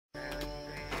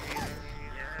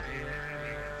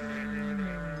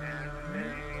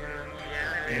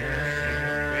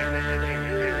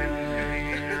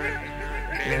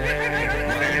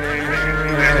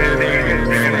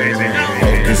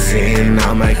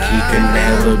key can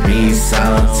never be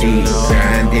salty.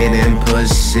 Grinding and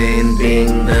pushing,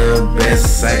 being the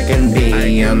best I can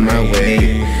be. On my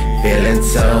way, feeling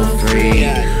so free.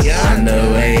 On the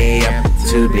way up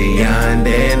to beyond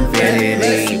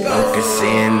infinity.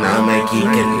 Focusing on my key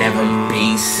can never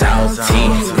be salty.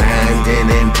 Grinding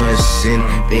and pushing,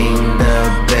 being the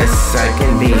best I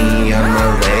can be. On my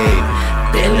way,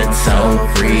 feeling so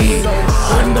free.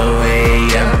 On the way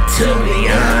up to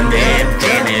beyond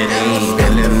infinity.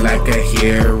 Feeling like a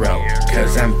hero,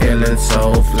 cause I'm feeling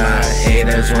so fly.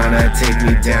 Haters wanna take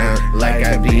me down like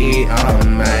I be all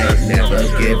night. Never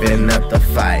giving up the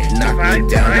fight. Knock me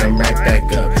down and right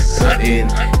back up. Putting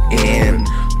in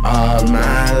all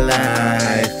my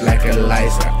life like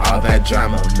Eliza. All that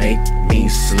drama make me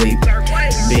sleep.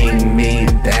 Being me,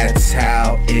 that's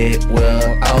how it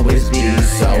will always be.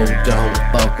 So don't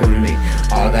fuck with me.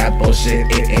 All that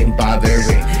bullshit, it ain't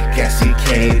bothering. Cassie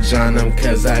Cage on them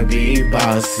cause I be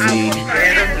bossy.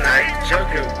 And I'm not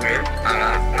joking with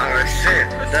our shit.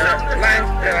 The life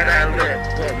that I live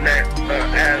will never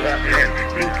ever end.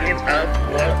 Thinking of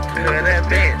what could have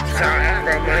been. Time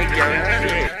from a young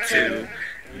kid to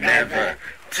never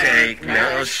take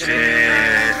no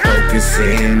shit.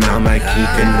 Focusing on my key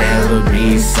can never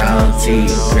be salty.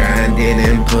 Grinding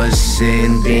and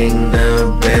pushing, being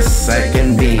the best I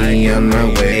can be. On my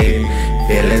way,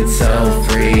 feeling so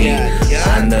free.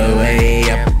 On the way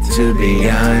up to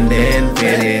beyond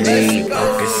infinity.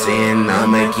 Focusing on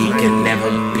my key can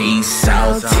never be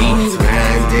salty.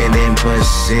 Grinding and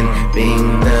pushing,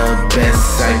 being the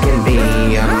best I can be.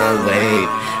 On my way,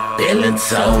 feeling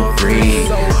so free.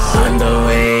 On the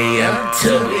way up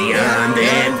to beyond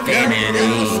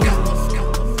infinity.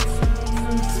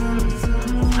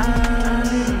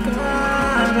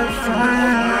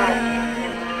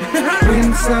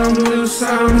 Win some, lose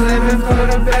some, living for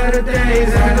the better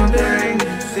days. I don't think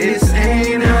this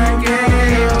ain't a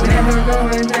game. Never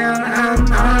going down,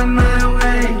 I'm on my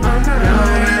way. No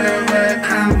matter what,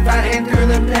 I'm fighting through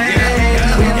the pain.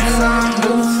 Win some,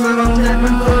 lose some,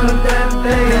 living for the better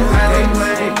days. I don't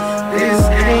think this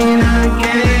ain't a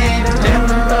game.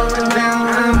 Never going down,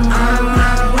 I'm on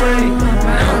my way.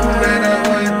 No matter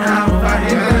what, I'm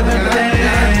fighting through the pain.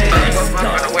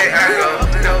 The way I go,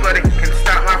 nobody can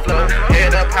stop my flow.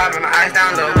 Head up high on the eyes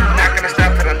down low. Not gonna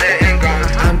stop till I'm dead and gone.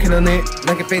 I'm killing it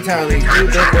like a fatality. You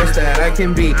the best that I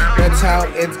can be. That's how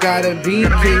it's gotta be.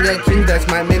 King of kings, that's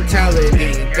my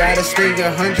mentality. Gotta stay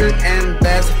 100 and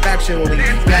that's factually.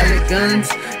 Got guns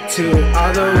to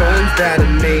all the ones that I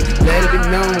made. Let it be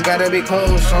known, gotta be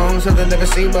close. Songs something never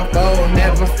seen before.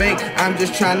 Never fake, I'm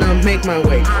just trying to make my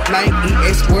way. Like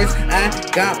EA Sports, I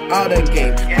got all the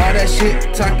game. All that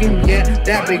shit talking, yeah,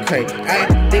 that be crazy. I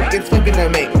think it's fucking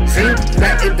amazing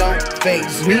that it don't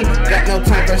faze me. Got no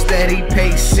time for steady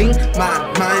pacing.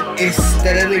 My mind is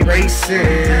steadily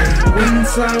racing. Win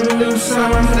some, lose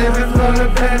some, I'm living for the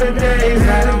better days.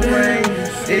 Out of way,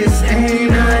 this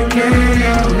ain't a game.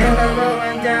 Never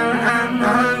going down, I'm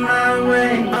on my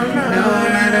way. No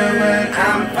matter what,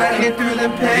 I'm fighting through the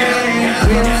pain.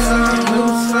 Win some,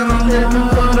 lose some, I'm living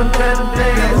for the better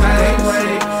days. Out of way,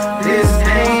 this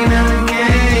ain't a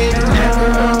game. Never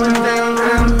going down,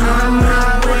 I'm on my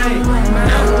way.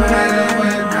 No matter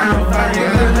what, I'm fighting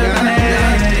through the pain.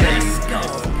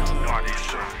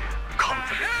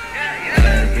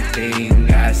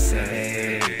 Everything I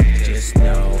say, just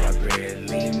know I really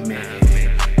mean it.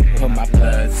 Put my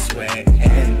blood, sweat,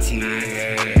 and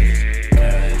tears,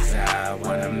 cause I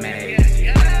wanna make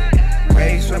it.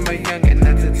 Raised from a youngin'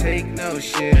 not to take no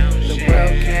shit. The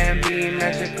world can be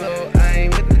magical, I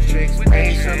ain't with the tricks.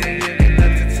 Raised from a youngin'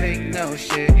 not to take no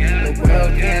shit. The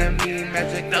world can be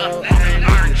magical, I ain't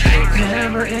with the tricks.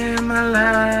 Never in my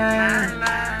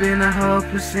life been a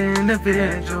hopeless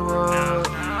individual.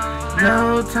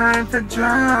 No time for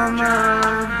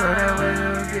drama, but I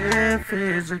will get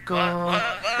physical.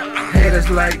 Haters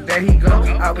like, there he go,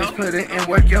 always put it in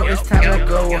work, yo, it's time to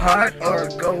go hard or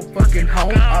go fucking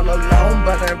home. All alone,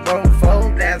 but I won't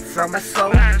fold, that's on my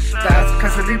soul. Thoughts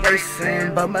constantly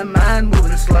racing, but my mind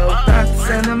moving slow. Thoughts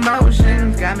and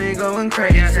emotions got me going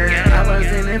crazy. I was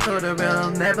in it for the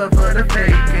real, never for the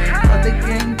faking. For the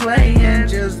game playing,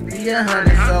 just be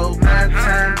 100, so my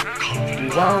time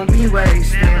won't be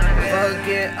wasted.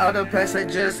 Forget all the past, I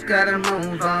just gotta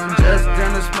move on. Just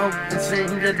gonna smoke and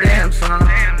sing the damn song.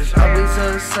 There's always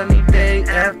a sunny day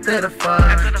after the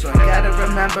fun, so I gotta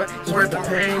remember it's worth the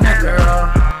pain, girl.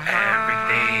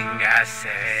 Everything I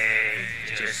say,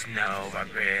 just know I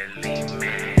really mean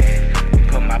it.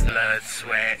 Put my blood,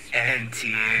 sweat, and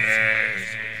tears,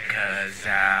 cause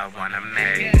I wanna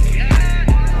make it.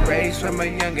 Raised from a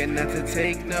youngin' not to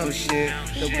take no shit.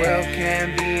 The world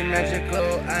can be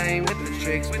magical, I ain't with the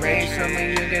tricks. Raised from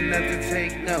a youngin' not to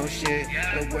take no shit.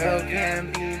 The world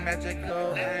can be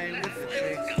magical, I ain't with the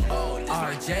tricks.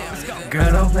 RJay, let's go.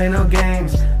 Girl, don't play no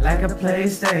games like a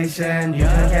PlayStation. You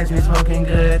can catch me smoking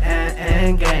good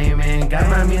and gaming. Got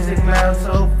my music loud,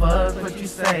 so fuck what you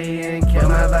saying. Kill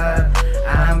my vibe,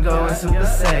 I'm going Super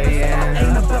Saiyan.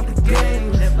 Ain't about the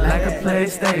game, like a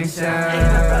PlayStation.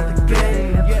 Ain't about the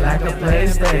game, like a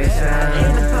PlayStation.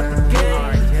 Ain't about the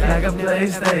game, like a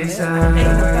PlayStation.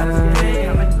 Ain't about the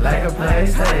game, like a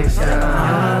PlayStation.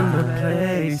 On the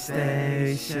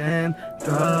PlayStation,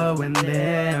 throwing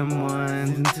them ones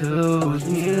and twos.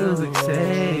 Music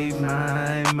save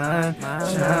my mind,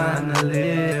 trying to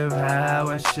live how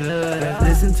I should.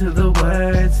 Listen to the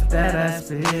words that I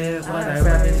spit. What I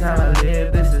rap is how I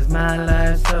live. This is my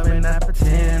life, so when I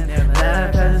pretend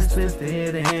life has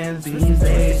twisted ends. These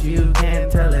days you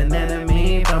can't tell an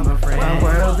enemy from a friend. My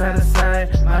world's out of sight,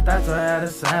 my thoughts are out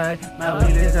of sight. My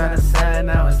weed is out of sight,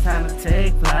 now it's time to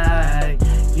take flight.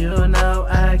 You know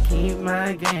I keep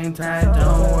my game tight.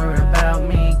 Don't worry about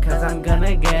me, cause I'm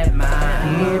gonna get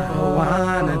mine. People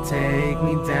wanna take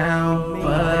me down,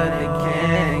 but they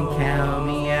can't count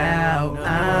me out.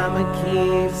 I'ma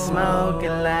keep smoking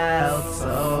loud,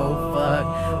 so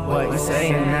fuck what you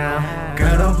saying now.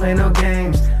 Girl, don't play no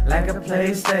games like a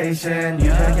PlayStation.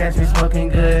 You can catch me smoking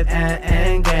good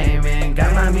and gaming.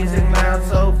 Got my music loud,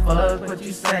 so fuck what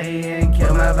you saying.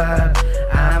 Kill my vibe,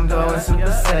 I'm going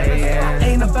Super Saiyan.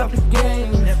 ain't about the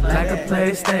game, like a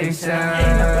PlayStation.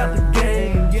 Ain't about the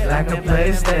game, like a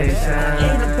PlayStation.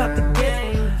 Ain't about the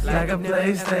game, like a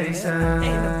PlayStation.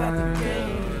 Ain't about the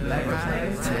game, like a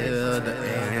PlayStation. Till the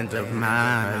end of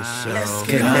my show.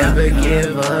 Can never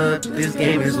give up. This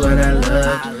game is what I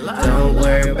love. Don't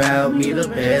worry about me, the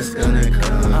best gonna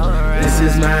come. This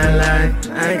is my life,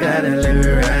 I gotta live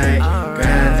it right.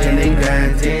 Grinding and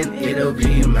grinding, it'll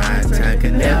be my time.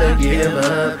 Can never give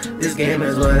up. This game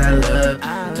is what I love.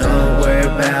 Don't worry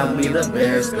about me, the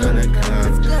best gonna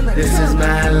come. This is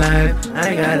my life,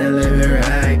 I gotta live it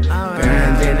right.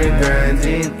 Grinding and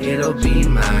grinding, it'll be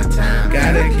my time.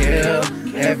 Gotta kill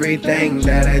everything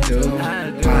that I do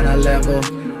on a level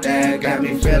that got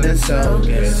me feeling so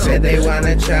good. Said they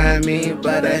wanna try me,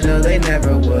 but I know they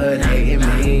never would. Hating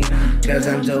me, cause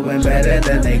I'm doing better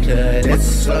than they could. It's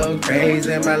so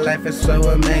crazy, my life is so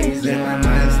amazing. My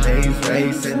mind stays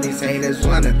racing, these haters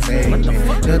wanna take me.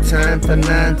 No time for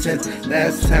nonsense,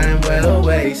 that's time well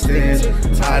wasted.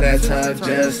 All that talk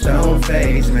just don't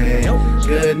faze me.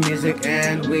 Good music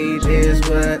and weed is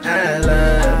what I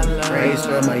love. Raised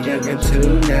from a youngin'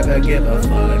 to never give a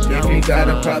fuck. If you got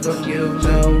a problem, you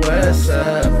know what's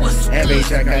up. Every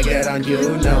track I get on,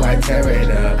 you know I tear it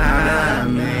up.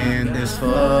 I'm in this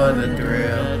for the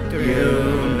thrill.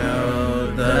 You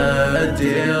know the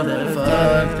deal.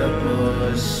 Fuck the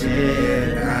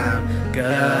bullshit. I'm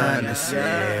gonna sit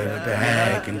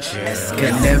back and chill.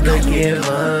 Can never give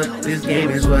up. This game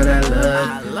is what I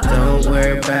love. Don't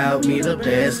worry about me, the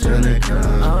best gonna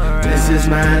come. This is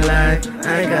my life,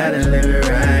 I gotta live it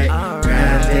right.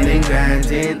 Grinding and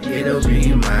grinding, it'll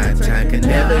be my time. Can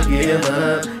never give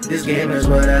up. This game is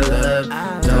what I love.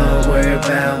 Don't worry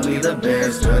about me, the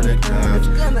best gonna come.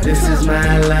 This is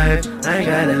my life, I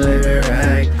gotta live it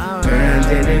right.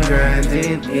 Grinding and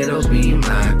grinding, it'll be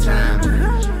my time.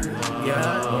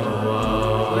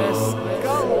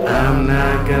 I'm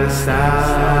not gonna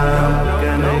stop,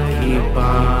 gonna keep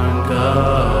on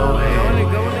going.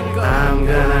 I'm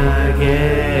gonna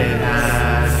get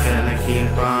high, gonna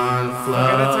keep on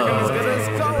flowing.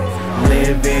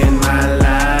 Living my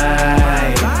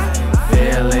life,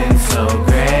 feeling so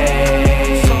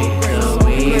great. The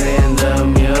weed and the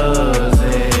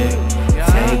music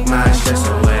take my stress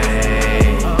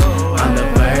away. On the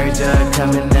verge of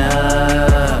coming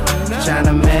up, trying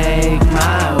to make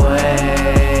my way.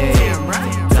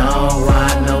 Don't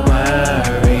want no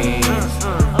worries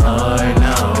or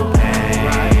no pain.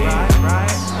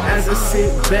 As I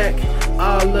sit back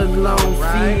all alone,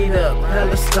 feet up,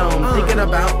 hella stone, thinking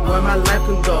about where my life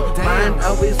can go. Mind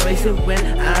always racing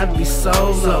when I be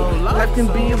solo. Life can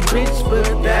be a bitch,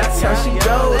 but that's how she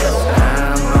goes.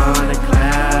 I'm on a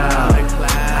cloud,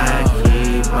 I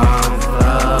keep on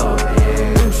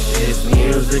floating. This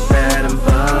music that I'm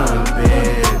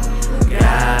bumping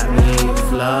got me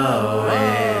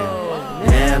flowing.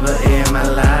 Never in my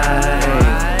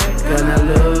life gonna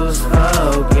lose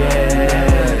focus.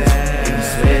 These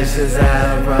switches I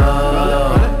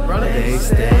roll, they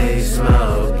stay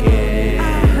smoking.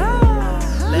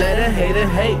 Let a hater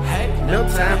hate, no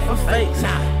time for fakes.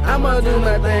 I I'ma do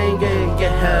my thing and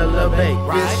get hella baked.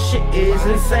 This shit is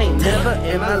insane. Never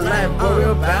in my life worry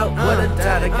about what a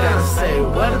daughter gotta say.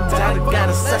 What a daughter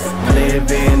gotta say.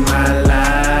 Living my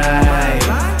life,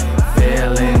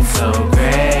 feeling so great.